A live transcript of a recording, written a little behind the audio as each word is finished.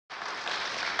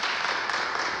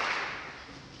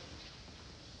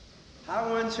I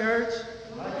want church.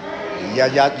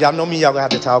 Yeah, y'all know me. Y'all gonna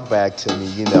have to talk back to me.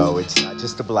 You know, it's not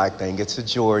just a black thing. It's a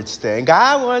George thing.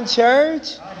 I want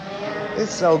church.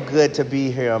 It's so good to be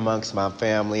here amongst my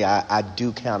family. I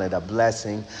do count it a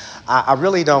blessing. I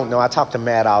really don't know. I talk to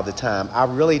Matt all the time. I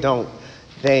really don't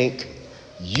think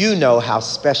you know how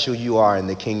special you are in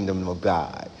the kingdom of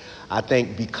God. I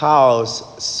think because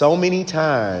so many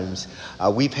times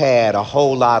we've had a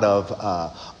whole lot of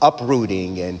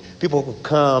uprooting and people who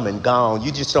come and gone,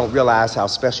 you just don't realize how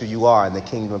special you are in the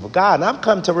kingdom of God. And I've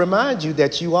come to remind you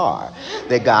that you are,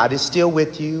 that God is still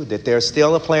with you, that there's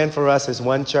still a plan for us as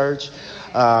one church.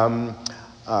 I'm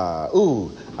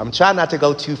trying not to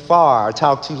go too far or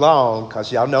talk too long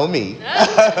because y'all know me.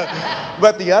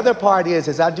 But the other part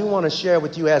is I do want to share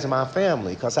with you as my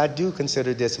family because I do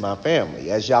consider this my family.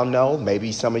 As y'all know,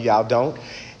 maybe some of y'all don't.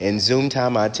 In Zoom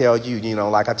time, I tell you,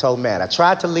 like I told Matt, I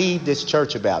tried to leave this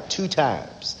church about 2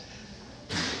 times.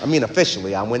 I mean,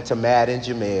 officially, I went to Matt and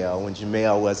Jamel when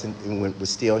Jamel was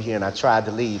still here, and I tried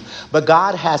to leave. But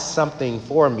God has something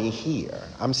for me here.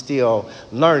 I'm still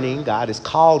learning. God has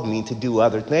called me to do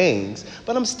other things,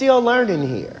 but I'm still learning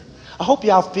here. I hope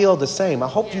y'all feel the same. I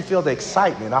hope you feel the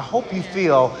excitement. I hope you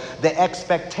feel the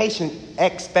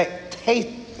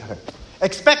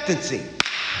expectancy.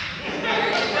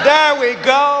 There we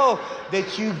go.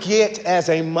 That you get as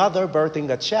a mother birthing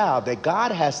a child, that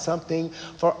God has something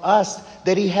for us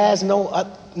that he has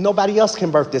nobody else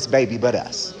can birth this baby but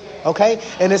us. Okay?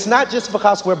 And it's not just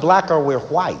because we're black or we're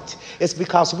white. It's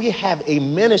because we have a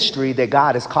ministry that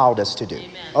God has called us to do.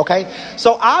 Okay?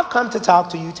 So I've come to talk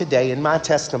to you today, and my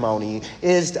testimony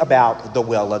is about the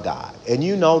will of God. And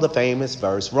you know the famous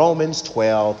verse, Romans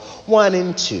 12, 1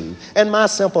 and 2. And my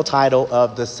simple title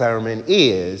of the sermon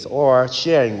is, or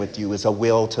sharing with you, is A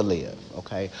Will to Live.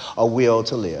 Okay? A will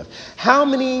to live. How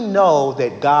many know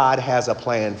that God has a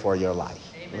plan for your life?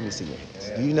 Let me see your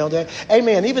hands. Do you know that?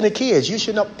 Amen. Even the kids, you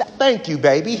should know. Thank you,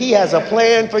 baby. He has a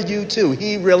plan for you too.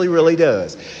 He really, really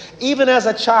does. Even as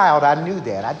a child, I knew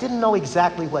that. I didn't know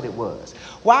exactly what it was.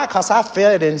 Why? Because I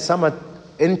fed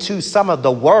into some of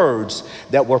the words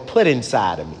that were put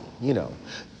inside of me.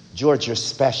 George, you're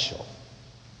special.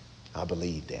 I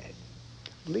believe that.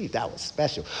 I believe that was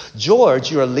special. George,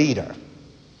 you're a leader.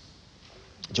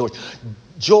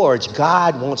 George,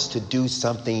 God wants to do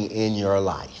something in your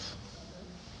life.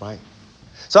 Right?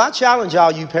 So I challenge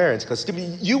all you parents, because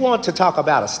you want to talk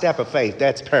about a step of faith.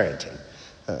 That's parenting.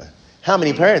 How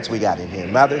many parents we got in here?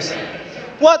 Mothers?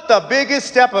 What the biggest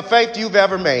step of faith you've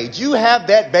ever made? You have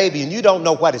that baby and you don't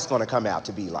know what it's going to come out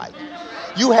to be like.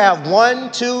 You have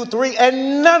 1, 2, 3,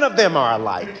 and none of them are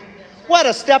alike. What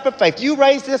a step of faith. You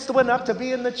raise this one up to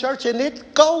be in the church, and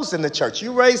it goes in the church.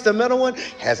 You raise the middle one,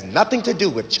 has nothing to do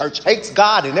with church, hates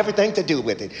God and everything to do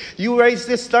with it. You raise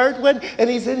this third one, and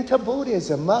he's into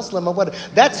Buddhism, Muslim, or whatever.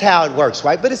 That's how it works,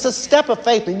 right? But it's a step of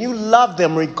faith, and you love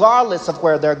them regardless of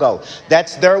where they go.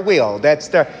 That's their will. That's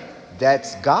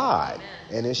God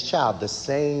and his child. The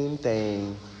same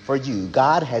thing for you.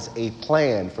 God has a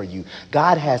plan for you.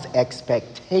 God has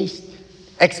expectancy.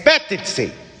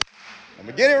 Let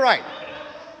me get it right.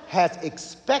 Has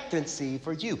expectancy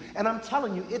for you. And I'm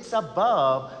telling you, it's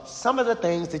above some of the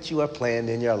things that you have planned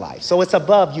in your life. So it's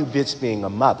above you just being a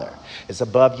mother. It's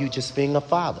above you just being a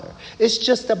father. It's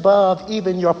just above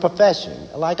even your profession.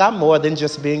 Like, I'm more than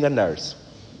just being a nurse.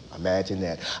 Imagine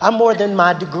that. I'm more than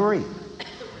my degree.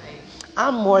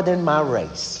 I'm more than my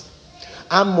race.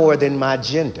 I'm more than my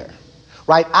gender.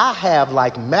 Right? I have,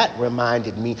 like Matt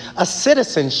reminded me, a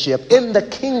citizenship in the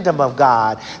kingdom of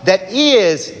God that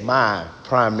is my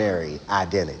primary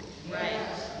identity. Right.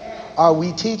 Are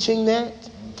we teaching that?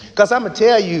 Because I'm going to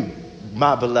tell you,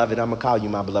 my beloved, I'm going to call you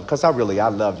my beloved, because I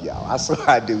love y'all. I swear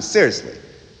I do. Seriously.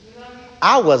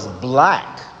 I was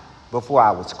black before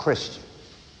I was Christian.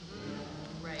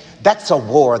 Right. That's a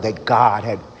war that God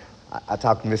had. I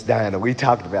talked to Miss Diana. We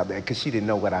talked about that because she didn't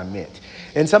know what I meant.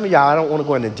 And some of y'all, I don't want to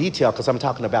go into detail because I'm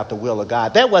talking about the will of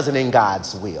God. That wasn't in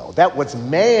God's will. That was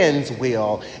man's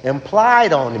will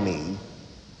implied on me,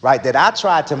 right? That I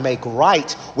tried to make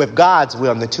right with God's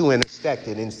will, and the two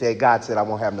intersected, and said, God said, I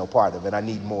won't have no part of it. I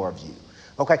need more of you.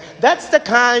 Okay, that's the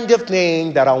kind of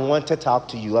thing that I want to talk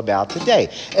to you about today.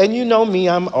 And you know me,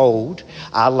 I'm old.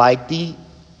 I like the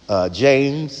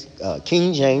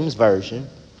King James Version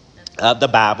of the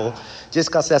Bible, just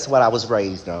because that's what I was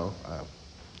raised on.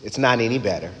 It's not any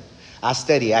better. I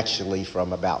study actually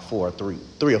from about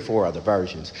three or four other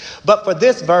versions. But for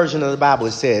this version of the Bible,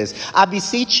 it says, I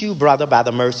beseech you, brother, by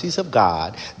the mercies of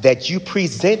God, that you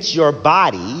present your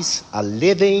bodies a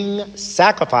living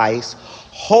sacrifice,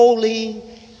 holy,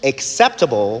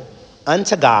 acceptable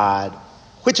unto God,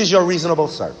 which is your reasonable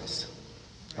service.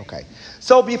 Okay.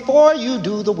 So before you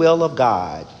do the will of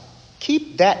God,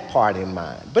 keep that part in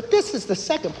mind. But this is the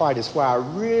second part is where I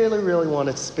really, really want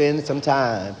to spend some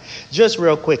time. Just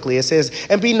real quickly, it says,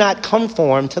 and be not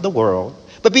conformed to the world,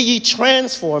 but be ye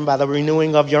transformed by the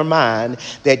renewing of your mind,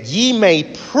 that ye may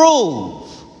prove.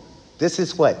 This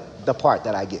is what the part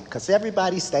that I get, because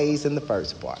everybody stays in the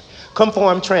first part.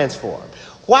 Conform, transform.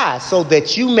 Why? So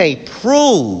that you may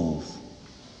prove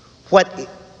what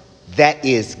that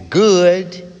is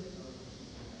good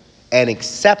and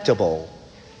acceptable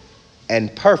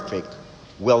and perfect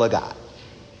will of God.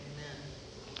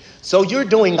 So you're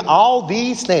doing all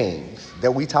these things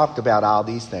that we talked about, all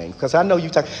these things, because I know you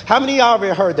talk. How many of y'all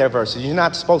ever heard that verse? You're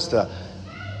not supposed to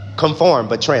conform,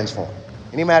 but transform.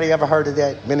 Anybody ever heard of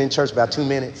that? Been in church about 2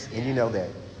 minutes, and you know that.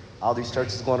 All these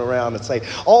churches going around and say,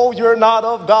 oh, you're not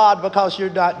of God because you're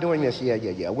not doing this.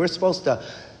 Yeah. We're supposed to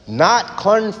not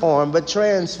conform, but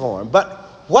transform. But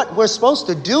what we're supposed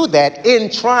to do that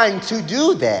in trying to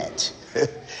do that,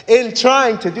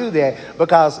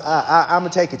 because I'm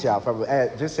going to take it, y'all, from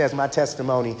just as my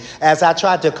testimony, as I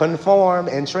tried to conform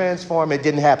and transform, it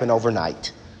didn't happen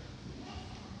overnight.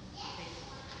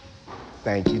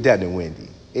 Thank you, doesn't it, Wendy?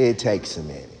 It takes a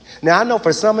minute. Now, I know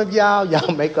for some of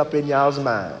y'all make up in y'all's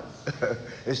mind.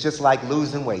 It's just like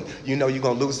losing weight. You know you're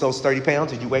going to lose those 30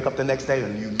 pounds and you wake up the next day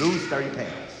and you lose 30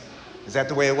 pounds. Is that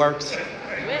the way it works?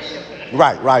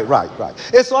 Right.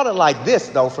 It's sort of like this,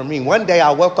 though, for me. One day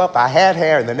I woke up, I had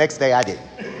hair, and the next day I didn't.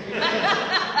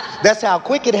 That's how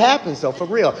quick it happens, though, for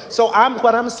real. So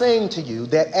what I'm saying to you,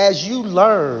 that as you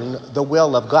learn the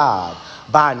will of God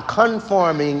by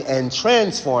conforming and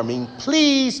transforming,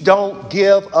 please don't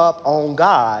give up on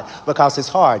God, because it's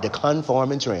hard to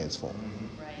conform and transform.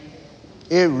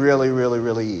 It really, really,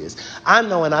 really is. I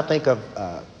know, and I think of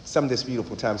some of this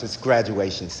beautiful times. It's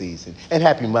graduation season. And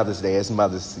happy Mother's Day. It's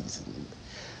Mother's season.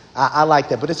 I like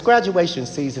that. But it's graduation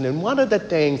season. And one of the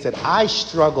things that I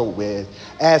struggle with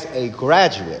as a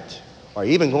graduate, or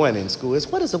even going in school, is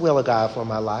what is the will of God for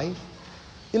my life?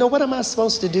 You know, what am I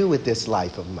supposed to do with this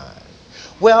life of mine?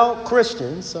 Well,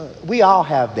 Christians, we all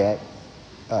have that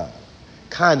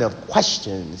kind of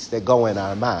questions that go in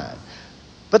our mind.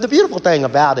 But the beautiful thing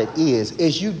about it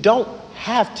is you don't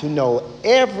have to know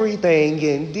everything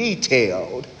in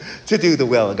detail to do the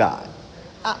will of God.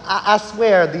 I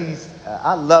swear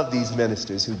I love these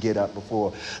ministers who get up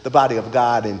before the body of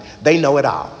God and they know it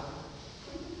all.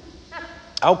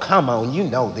 Oh, come on, you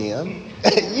know them.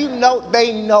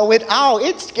 They know it all.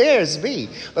 It scares me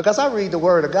because I read the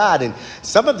word of God and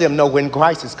some of them know when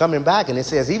Christ is coming back, and it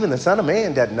says even the Son of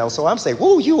Man doesn't know. So I'm saying,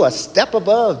 whoa, you a step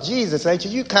above Jesus, ain't you?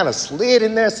 You kind of slid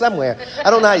in there somewhere. I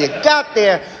don't know how you got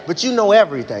there, but you know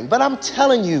everything. But I'm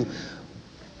telling you,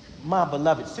 my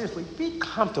beloved, seriously, be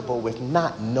comfortable with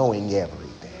not knowing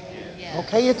everything.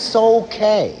 Okay, it's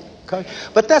okay.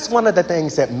 But that's one of the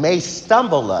things that may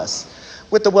stumble us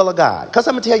with the will of God. Because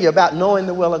I'm going to tell you about knowing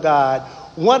the will of God.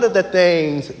 One of the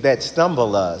things that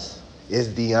stumble us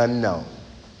is the unknown.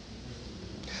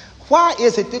 Why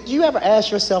is it that you ever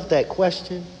ask yourself that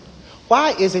question?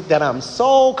 Why is it that I'm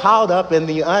so caught up in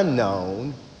the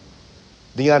unknown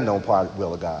part of the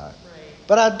will of God,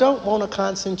 but I don't want to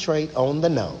concentrate on the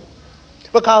known?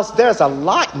 Because there's a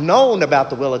lot known about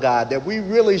the will of God that we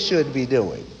really should be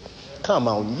doing. Come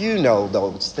on, you know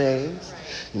those things.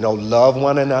 You know, love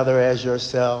one another as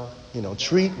yourself. You know,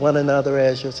 treat one another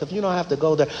as yourself. You don't have to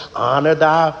go there. Honor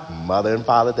thy mother and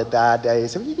father that died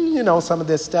days. You know, some of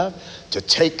this stuff. To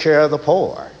take care of the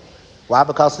poor. Why?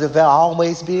 Because they'll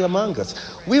always be among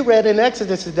us. We read in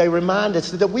Exodus that they remind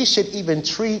us that we should even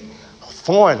treat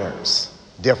foreigners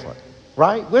different.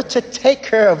 Right? We're to take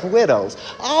care of widows.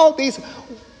 All these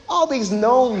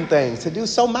known things to do.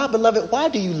 So, my beloved, why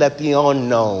do you let the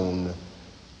unknown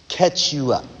catch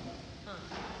you up?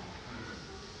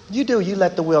 You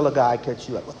let the will of God catch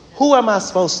you up. Who am I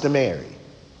supposed to marry?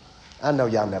 I know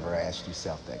y'all never asked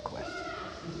yourself that question.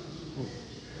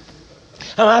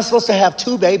 Am I supposed to have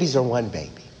 2 babies or 1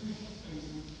 baby?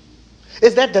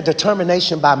 Is that the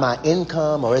determination by my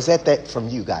income, or is that from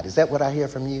you, God? Is that what I hear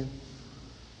from you?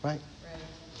 Right?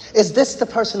 Is this the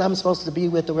person I'm supposed to be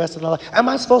with the rest of my life? Am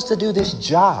I supposed to do this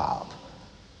job?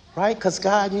 Right? Because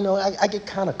God, you know, I get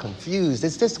kind of confused.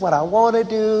 Is this what I want to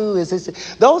do?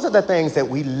 Those are the things that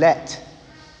we let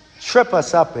trip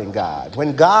us up in God.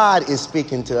 When God is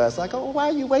speaking to us, like, oh, why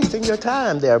are you wasting your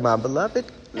time there, my beloved?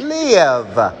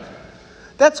 Live.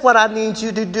 That's what I need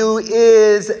you to do,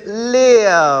 is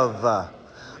live.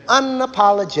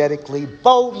 Unapologetically,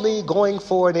 boldly going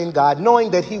forward in God, knowing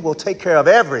that he will take care of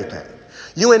everything.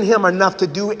 You and him are enough to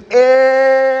do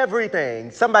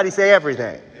everything. Somebody say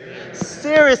everything.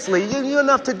 Seriously, you're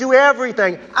enough to do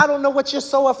everything. I don't know what you're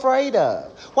so afraid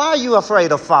of. Why are you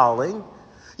afraid of falling?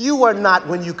 You were not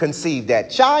when you conceived that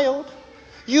child.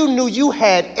 You knew you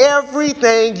had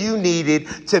everything you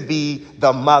needed to be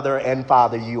the mother and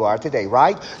father you are today,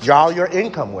 right? All your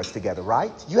income was together,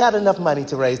 right? You had enough money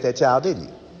to raise that child, didn't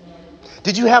you?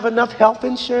 Did you have enough health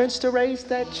insurance to raise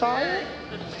that child?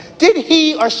 Did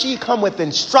he or she come with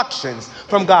instructions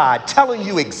from God telling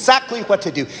you exactly what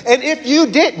to do? And if you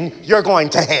didn't, you're going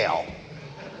to hell.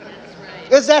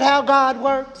 Is that how God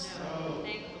works?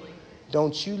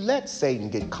 Don't you let Satan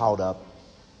get caught up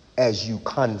as you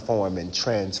conform and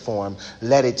transform.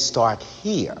 Let it start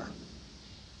here.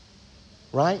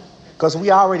 Right? Because we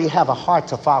already have a heart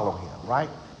to follow him, right?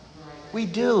 We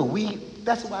do.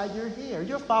 That's why you're here.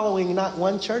 You're following not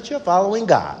one church, you're following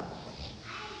God.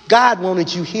 God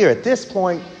wanted you here at this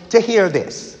point to hear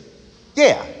this.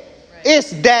 Yeah.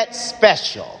 It's that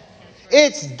special.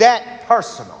 It's that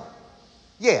personal.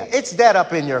 Yeah, it's that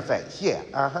up in your face.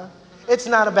 Yeah, It's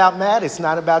not about Matt. It's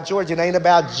not about George. It ain't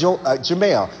about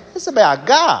Jamel. It's about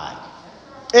God.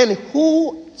 And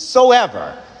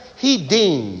whosoever he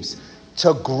deems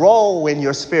to grow in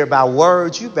your spirit by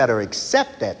words, you better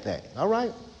accept that thing. All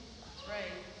right?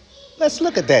 Let's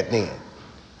look at that then.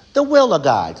 The will of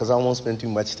God, because I won't spend too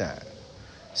much time.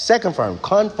 Second firm,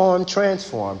 conform,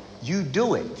 transform. You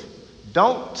do it.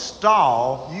 Don't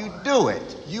stall. You do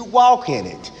it. You walk in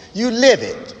it. You live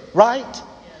it. Right?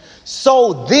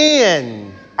 So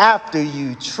then, after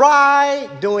you try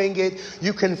doing it,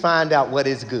 you can find out what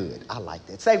is good. I like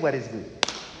that. Say what is good.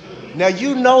 Now,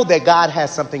 you know that God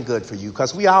has something good for you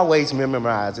because we always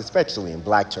memorize, especially in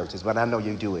black churches, but I know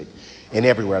you do it in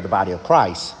everywhere, the body of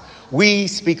Christ. We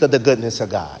speak of the goodness of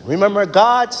God. Remember,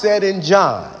 God said in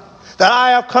John that I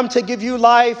have come to give you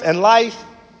life and life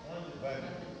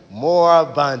more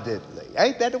abundantly.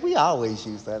 Ain't that? We always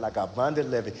use that, like abundant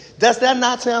living. Does that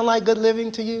not sound like good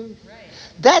living to you? Right.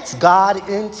 That's God's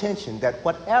intention, that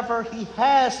whatever he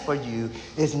has for you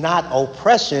is not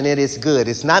oppression, it is good.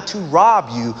 It's not to rob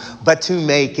you, but to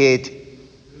make it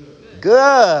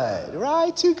good,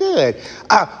 right? Too good.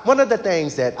 One of the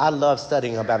things that I love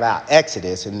studying about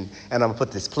Exodus, and I'm going to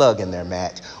put this plug in there,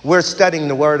 Matt. We're studying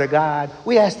the Word of God.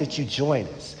 We ask that you join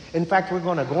us. In fact, we're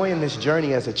going to go in this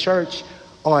journey as a church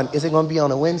is it going to be on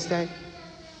a Wednesday?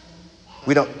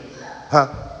 We don't,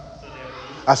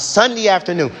 a Sunday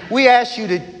afternoon. We ask you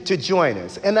to join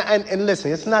us. And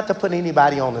listen, it's not to put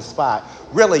anybody on the spot,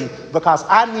 really, because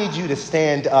I need you to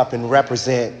stand up and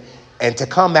represent and to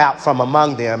come out from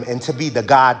among them and to be the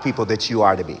God people that you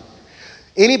are to be.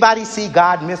 Anybody see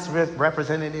God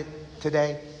misrepresented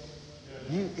today?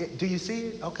 Do you see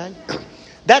it? Okay.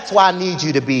 That's why I need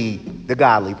you to be the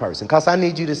godly person, because I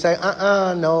need you to say,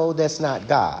 no, that's not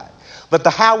God. But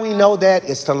how we know that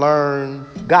is to learn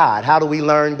God. How do we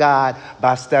learn God?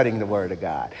 By studying the Word of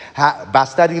God. By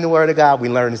studying the Word of God, we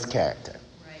learn his character.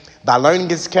 Right. By learning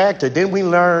his character, then we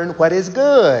learn what is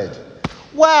good.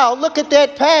 Wow, look at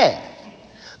that path.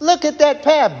 Look at that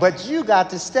path. But you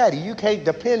got to study. You can't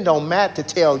depend on Matt to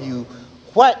tell you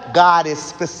what God is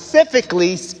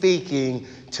specifically speaking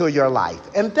to your life.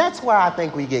 And that's where I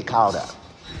think we get caught up.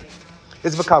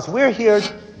 It's because we're here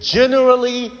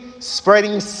generally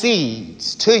spreading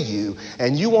seeds to you,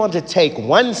 and you want to take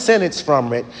one sentence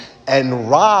from it and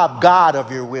rob God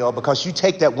of your will because you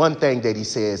take that one thing that he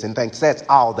says and thinks that's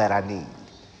all that I need.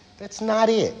 That's not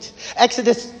it.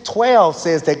 Exodus 12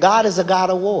 says that God is a God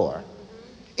of war.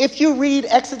 If you read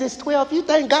Exodus 12, you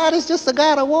think God is just a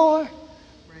God of war?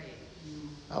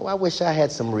 Oh, I wish I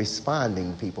had some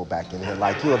responding people back in here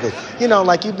like you.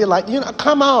 Like you'd be like,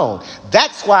 come on.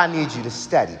 That's why I need you to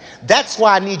study. That's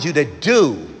why I need you to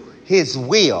do his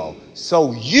will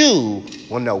so you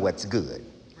will know what's good.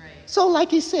 Right. So like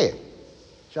he said,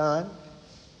 John,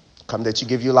 come that you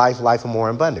give you life more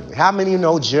abundantly. How many of you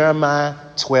know Jeremiah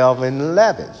 12 and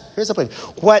 11? Here's the point.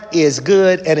 What is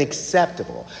good and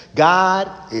acceptable? God,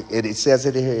 it says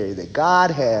it here, that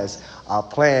God has a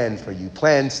plan for you,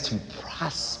 plans to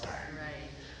prosper. Right.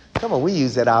 Come on, we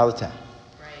use that all the time.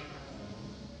 Right.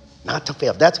 Not to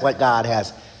fail. That's what God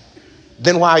has.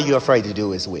 Then why are you afraid to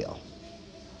do his will?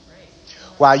 Right.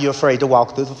 Why are you afraid to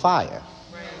walk through the fire?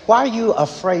 Right. Why are you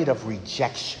afraid of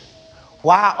rejection?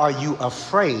 Why are you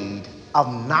afraid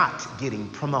of not getting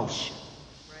promotion?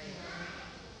 Right.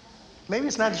 Maybe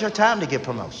it's not your time to get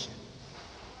promotion.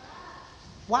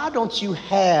 Why don't you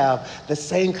have the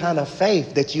same kind of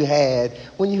faith that you had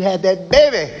when you had that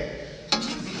baby?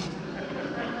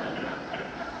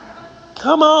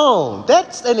 Come on.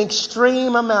 That's an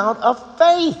extreme amount of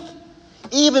faith.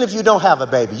 Even if you don't have a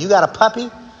baby, you got a puppy,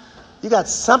 You got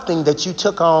something that you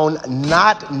took on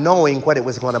not knowing what it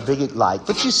was going to be like,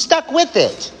 but you stuck with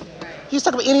it. You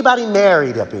stuck with anybody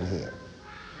married up in here.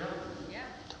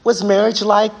 Was marriage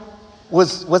like,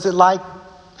 was it like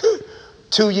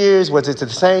 2 years? Was it the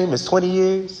same as 20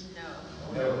 years?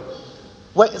 No.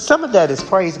 Well, some of that is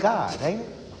praise God, ain't it?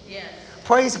 Yes.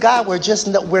 Praise God,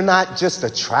 we're not just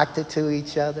attracted to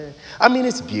each other. I mean,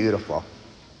 it's beautiful.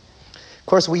 Of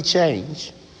course, we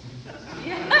change.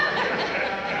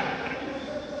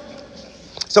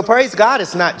 So praise God,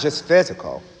 it's not just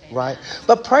physical, right?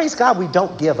 But praise God, we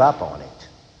don't give up on it.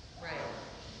 Right.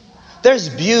 There's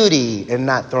beauty in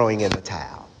not throwing in the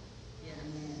towel. Yes.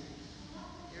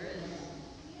 There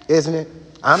is. Isn't it?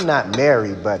 I'm not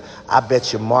married, but I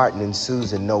bet you Martin and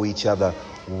Susan know each other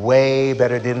way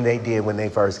better than they did when they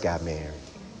first got married.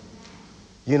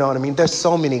 You know what I mean? There's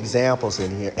so many examples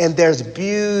in here. And there's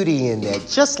beauty in that,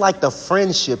 just like the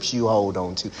friendships you hold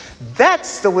on to.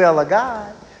 That's the will of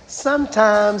God.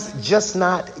 Sometimes just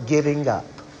not giving up.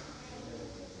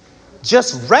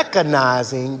 Just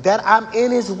recognizing that I'm in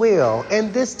his will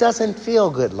and this doesn't feel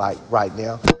good like right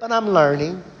now, but I'm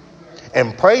learning.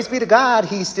 And praise be to God,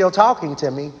 he's still talking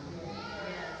to me.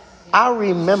 I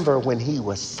remember when he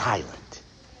was silent.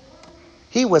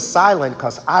 He was silent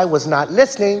because I was not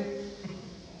listening.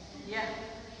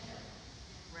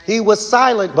 He was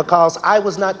silent because I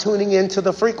was not tuning into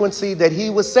the frequency that he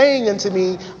was saying unto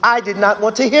me. I did not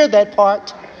want to hear that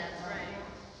part.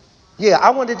 Yeah,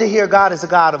 I wanted to hear God as a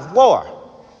God of war.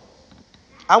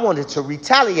 I wanted to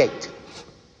retaliate.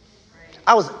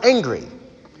 I was angry.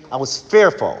 I was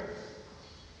fearful.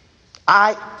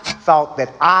 I thought that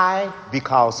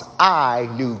because I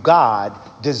knew God,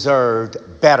 deserved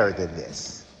better than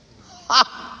this.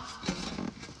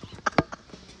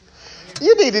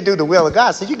 You need to do the will of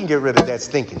God so you can get rid of that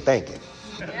stinking thinking.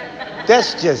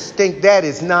 That's just that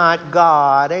is not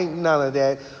God. Ain't none of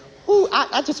that.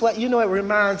 I just want, it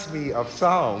reminds me of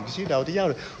songs,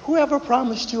 whoever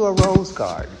promised you a rose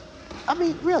garden. I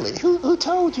mean, really, who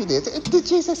told you this? Did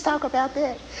Jesus talk about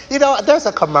that? There's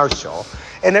a commercial,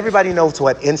 and everybody knows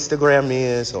what Instagram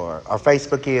is or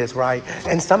Facebook is, right?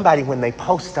 And somebody, when they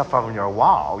post stuff on your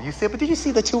wall, you say, but did you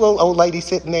see the two old ladies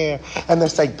sitting there? And they're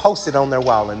saying, post it on their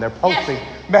wall, and they're posting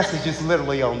messages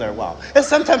literally on their wall. And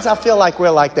sometimes I feel like we're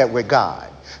like that with God.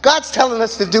 God's telling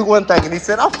us to do one thing, and he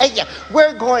said, okay, yeah,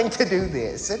 we're going to do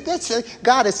this. And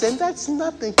God is saying, that's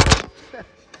nothing.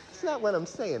 That's not what I'm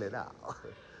saying at all.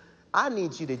 I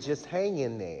need you to just hang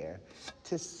in there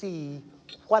to see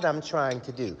what I'm trying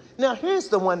to do. Now, here's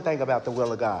the one thing about the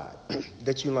will of God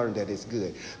that you learn that is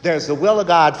good. There's the will of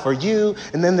God for you,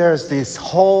 and then there's this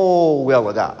whole will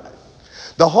of God.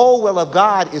 The whole will of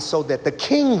God is so that the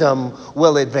kingdom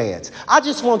will advance. I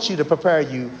just want you to prepare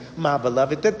you, my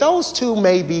beloved, that those two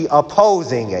may be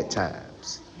opposing at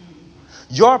times.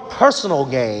 Your personal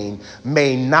gain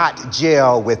may not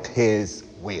gel with his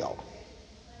will.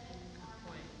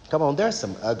 Come on, there's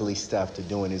some ugly stuff to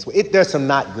do in his will. There's some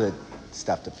not good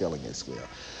stuff to fill in his will.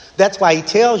 That's why he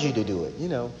tells you to do it,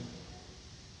 You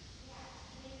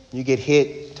get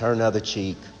hit, turn the other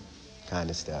cheek, kind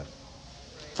of stuff.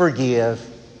 Forgive.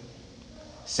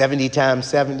 70 times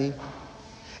 70.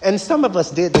 And some of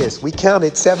us did this. We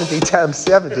counted 70 times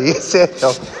 70. It said,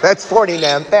 oh, that's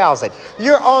 49,000.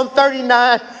 You're on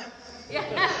 39.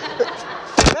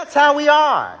 That's how we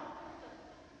are.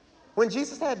 When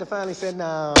Jesus had to finally say,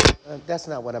 no, that's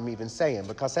not what I'm even saying,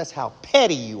 because that's how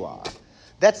petty you are.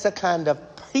 That's the kind of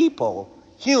people,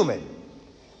 human,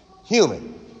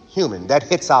 that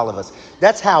hits all of us.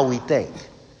 That's how we think.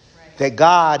 Right. That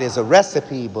God is a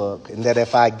recipe book, and that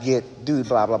if I do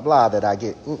blah, blah, blah, that I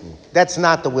get, That's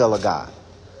not the will of God.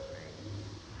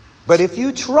 But if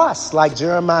you trust, like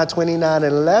Jeremiah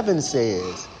 29:11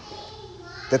 says,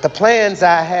 that the plans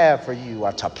I have for you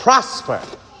are to prosper,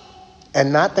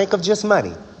 and not think of just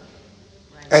money,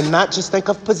 and not just think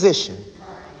of position,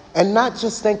 and not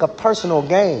just think of personal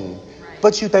gain,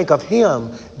 but you think of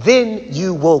him, then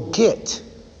you will get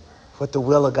what the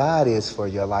will of God is for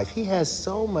your life. He has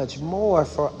so much more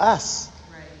for us.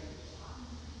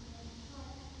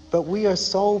 But we are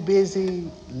so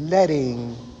busy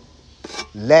letting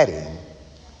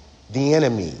the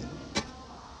enemy,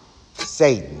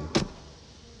 Satan,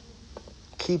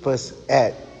 keep us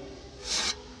at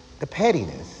the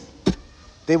pettiness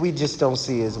that we just don't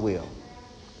see his will.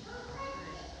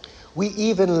 We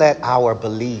even let our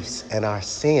beliefs and our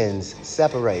sins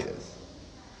separate us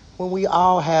when we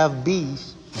all have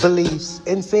beliefs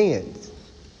and sins.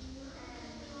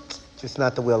 Just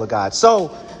not the will of God.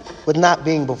 So, with not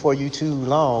being before you too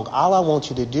long, all I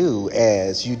want you to do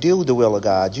as you do the will of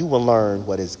God, you will learn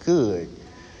what is good.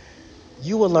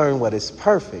 You will learn what is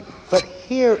perfect. But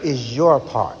here is your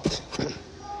part.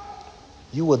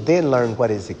 You will then learn what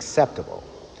is acceptable.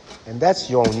 And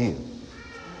that's on you.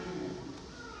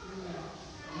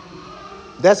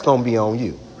 That's going to be on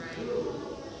you.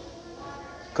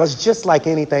 Because just like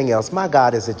anything else, my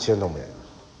God is a gentleman.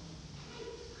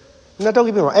 Now, don't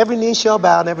get me wrong. Every knee shall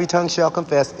bow and every tongue shall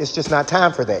confess. It's just not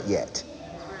time for that yet.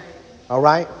 All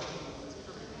right?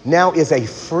 Now is a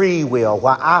free will.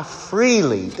 While I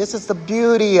freely, this is the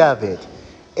beauty of it,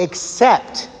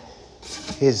 accept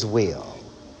his will.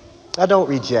 I don't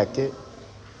reject it.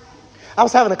 I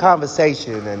was having a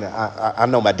conversation, and I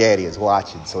know my daddy is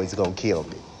watching, so he's going to kill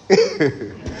me.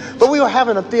 But we were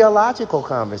having a theological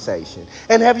conversation.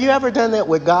 And have you ever done that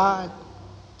with God?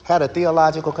 Had a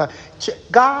theological conversation?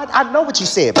 God, I know what you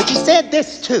said, but you said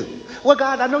this too. Well,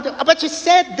 God, I know that, but you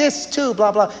said this too,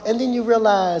 blah, blah. And then you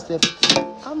realize that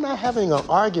I'm not having an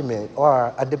argument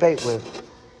or a debate with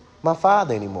my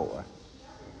father anymore.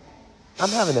 I'm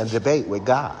having a debate with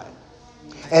God.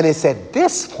 And it's at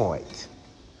this point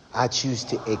I choose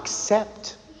to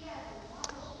accept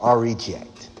or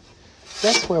reject.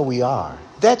 That's where we are.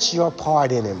 That's your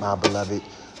part in it, my beloved.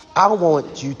 I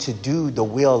want you to do the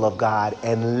will of God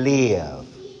and live.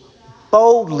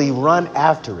 Boldly run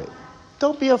after it.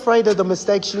 Don't be afraid of the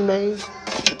mistakes you made.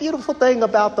 The beautiful thing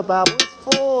about the Bible is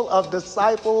full of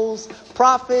disciples,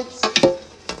 prophets,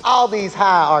 all these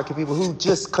hierarchy people who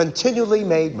just continually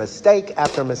made mistake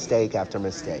after mistake after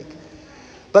mistake.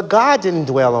 But God didn't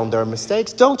dwell on their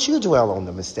mistakes. Don't you dwell on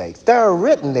the mistakes. They're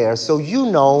written there so you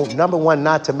know, number one,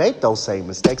 not to make those same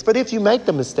mistakes. But if you make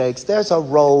the mistakes, there's a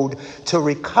road to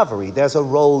recovery. There's a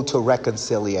road to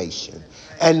reconciliation.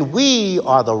 And we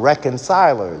are the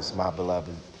reconcilers, my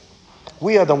beloved.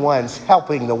 We are the ones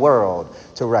helping the world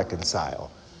to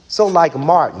reconcile. So like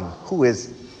Martin, who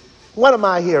is one of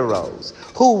my heroes,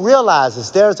 who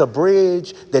realizes there's a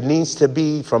bridge that needs to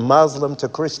be from Muslim to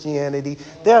Christianity.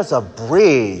 There's a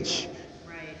bridge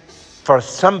for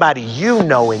somebody you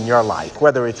know in your life,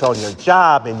 whether it's on your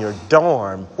job, in your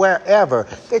dorm, wherever,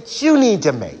 that you need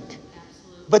to make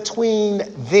between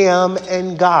them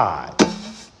and God.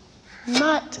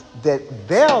 Not that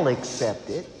they'll accept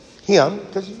it, him,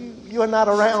 because you're not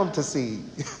around to see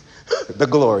the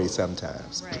glory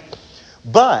sometimes. Right.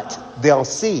 But they'll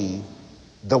see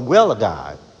the will of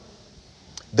God,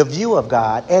 the view of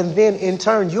God, and then in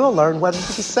turn you'll learn what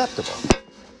is acceptable.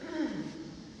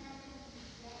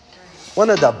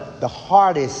 One of the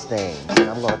hardest things, and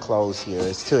I'm going to close here,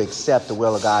 is to accept the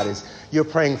will of God is you're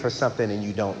praying for something and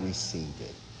you don't receive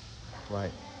it,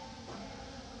 right?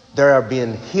 There have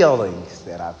been healings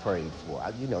that I prayed for.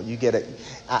 You get it.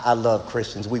 I love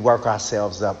Christians. We work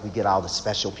ourselves up. We get all the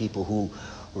special people who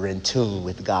are in tune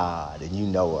with God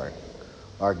and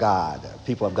are God,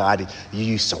 people of God.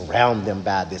 You surround them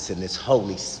by this in this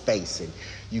holy space, and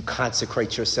you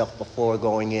consecrate yourself before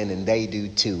going in, and they do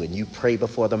too. And you pray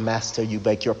before the Master. You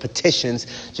make your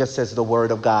petitions, just as the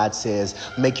Word of God says.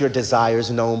 Make your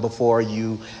desires known before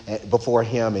Him,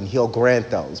 and He'll grant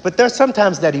those. But there's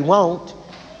sometimes that He won't.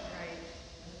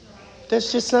 There's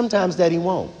just sometimes that He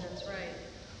won't. That's right.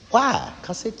 Why?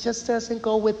 Because it just doesn't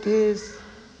go with His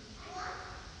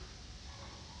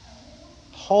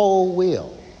whole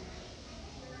will.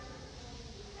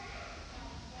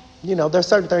 There's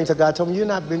certain things that God told me you're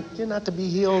not to be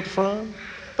healed from.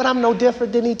 But I'm no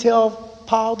different than He tell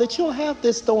Paul that you'll have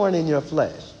this thorn in your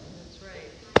flesh. That's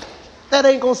right. That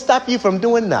ain't going to stop you from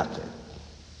doing nothing,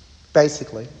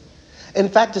 basically. In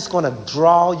fact, it's going to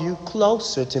draw you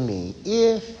closer to me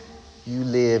if you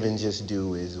live and just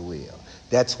do His will.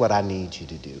 That's what I need you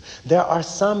to do. There are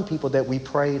some people that we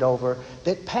prayed over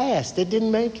that passed, that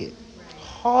didn't make it.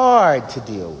 Hard to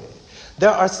deal with.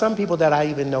 There are some people that I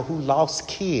even know who lost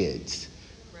kids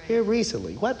here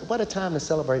recently. What a time to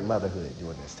celebrate motherhood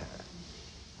during this time.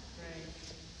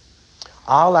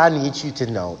 All I need you to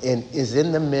know is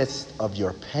in the midst of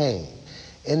your pain,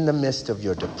 in the midst of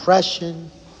your depression,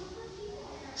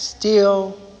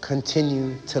 still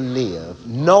continue to live,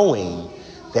 knowing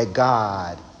that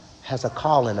God has a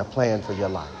call and a plan for your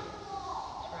life.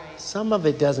 Some of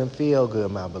it doesn't feel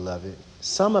good, my beloved.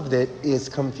 Some of it is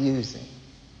confusing.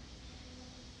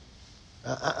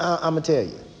 I'm going to tell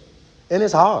you. And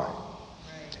it's hard.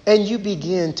 And you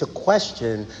begin to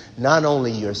question not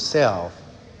only yourself,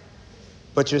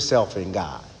 but yourself in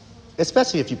God.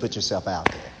 Especially if you put yourself out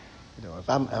there. If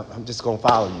I'm just going to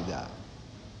follow you, God.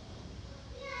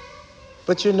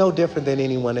 But you're no different than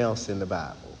anyone else in the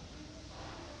Bible.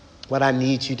 What I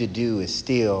need you to do is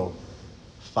still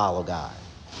follow God.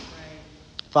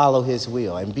 Follow His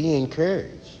will and be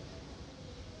encouraged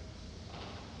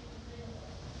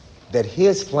that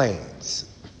His plans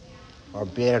or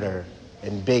better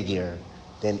and bigger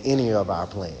than any of our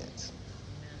plans.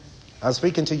 I'm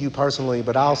speaking to you personally,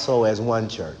 but also as one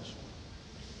church.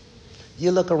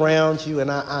 You look around you,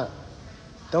 and I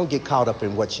don't get caught up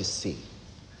in what you see.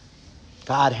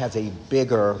 God has a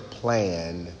bigger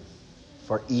plan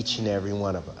for each and every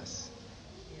one of us.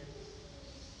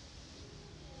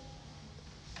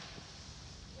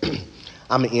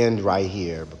 I'm going to end right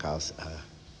here because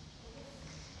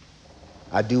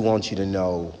I do want you to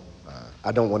know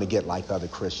I don't want to get like other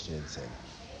Christians and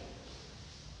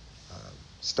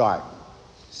start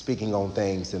speaking on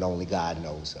things that only God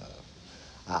knows of.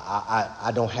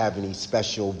 I don't have any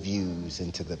special views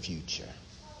into the future,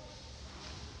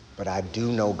 but I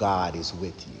do know God is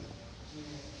with you,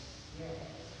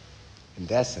 and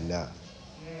that's enough.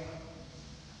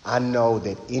 I know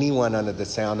that anyone under the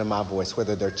sound of my voice,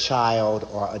 whether they're child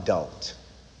or adult,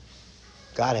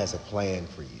 God has a plan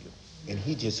for you, and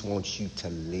he just wants you to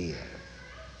live.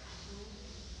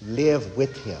 Live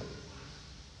with him.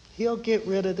 He'll get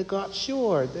rid of the God.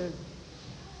 Sure,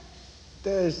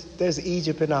 there's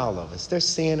Egypt in all of us. There's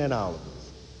sin in all of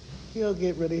us. He'll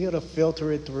get rid of it. He'll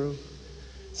filter it through.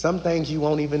 Some things you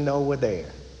won't even know were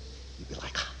there. You'll be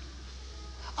like,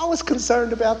 I was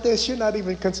concerned about this. You're not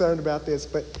even concerned about this,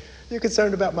 but you're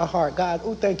concerned about my heart. God,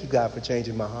 oh, thank you, God, for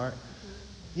changing my heart.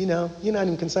 You know, you're not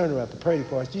even concerned about the pretty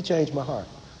parts. You changed my heart.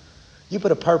 You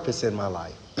put a purpose in my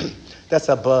life that's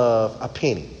above a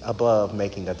penny, above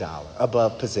making a dollar,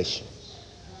 above position,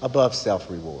 above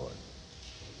self-reward.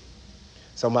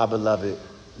 So, my beloved,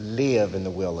 live in the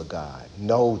will of God.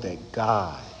 Know that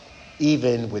God,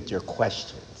 even with your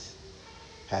questions,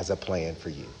 has a plan for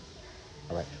you.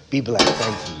 All right. Be blessed.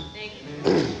 Thank you. Thank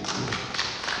you.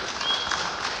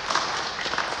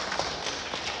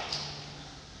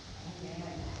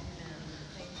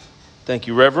 Thank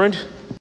you, Reverend.